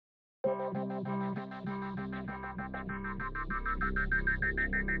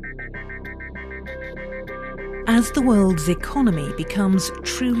As the world's economy becomes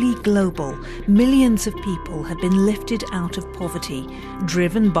truly global, millions of people have been lifted out of poverty.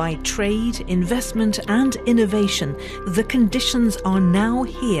 Driven by trade, investment and innovation, the conditions are now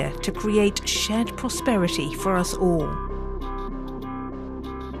here to create shared prosperity for us all.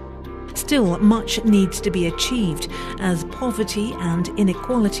 Still, much needs to be achieved, as poverty and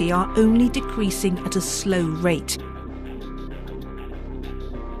inequality are only decreasing at a slow rate.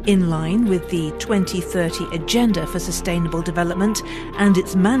 In line with the 2030 Agenda for Sustainable Development and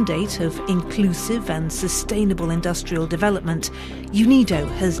its mandate of inclusive and sustainable industrial development, UNIDO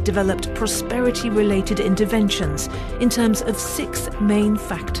has developed prosperity-related interventions in terms of 6 main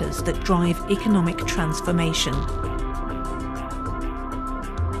factors that drive economic transformation.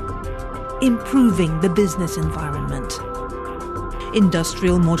 Improving the business environment,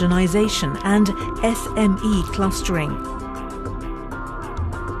 industrial modernization and SME clustering,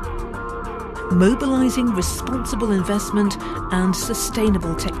 mobilizing responsible investment and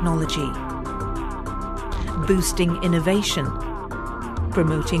sustainable technology, boosting innovation,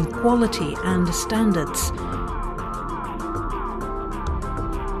 promoting quality and standards,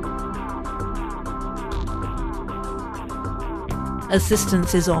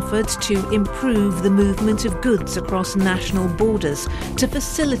 assistance is offered to improve the movement of goods across national borders to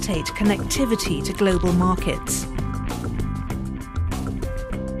facilitate connectivity to global markets.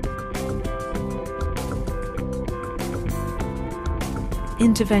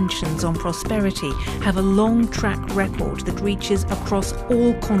 Interventions on prosperity have a long track record that reaches across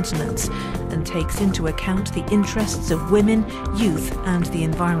all continents and takes into account the interests of women, youth and the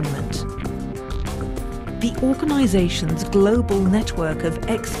environment. The organisation's global network of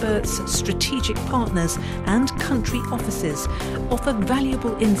experts, strategic partners and country offices offer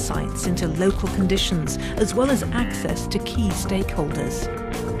valuable insights into local conditions as well as access to key stakeholders.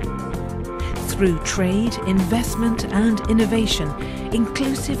 Through trade, investment and innovation,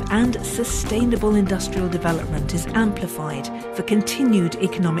 inclusive and sustainable industrial development is amplified for continued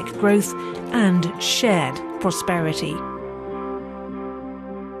economic growth and shared prosperity.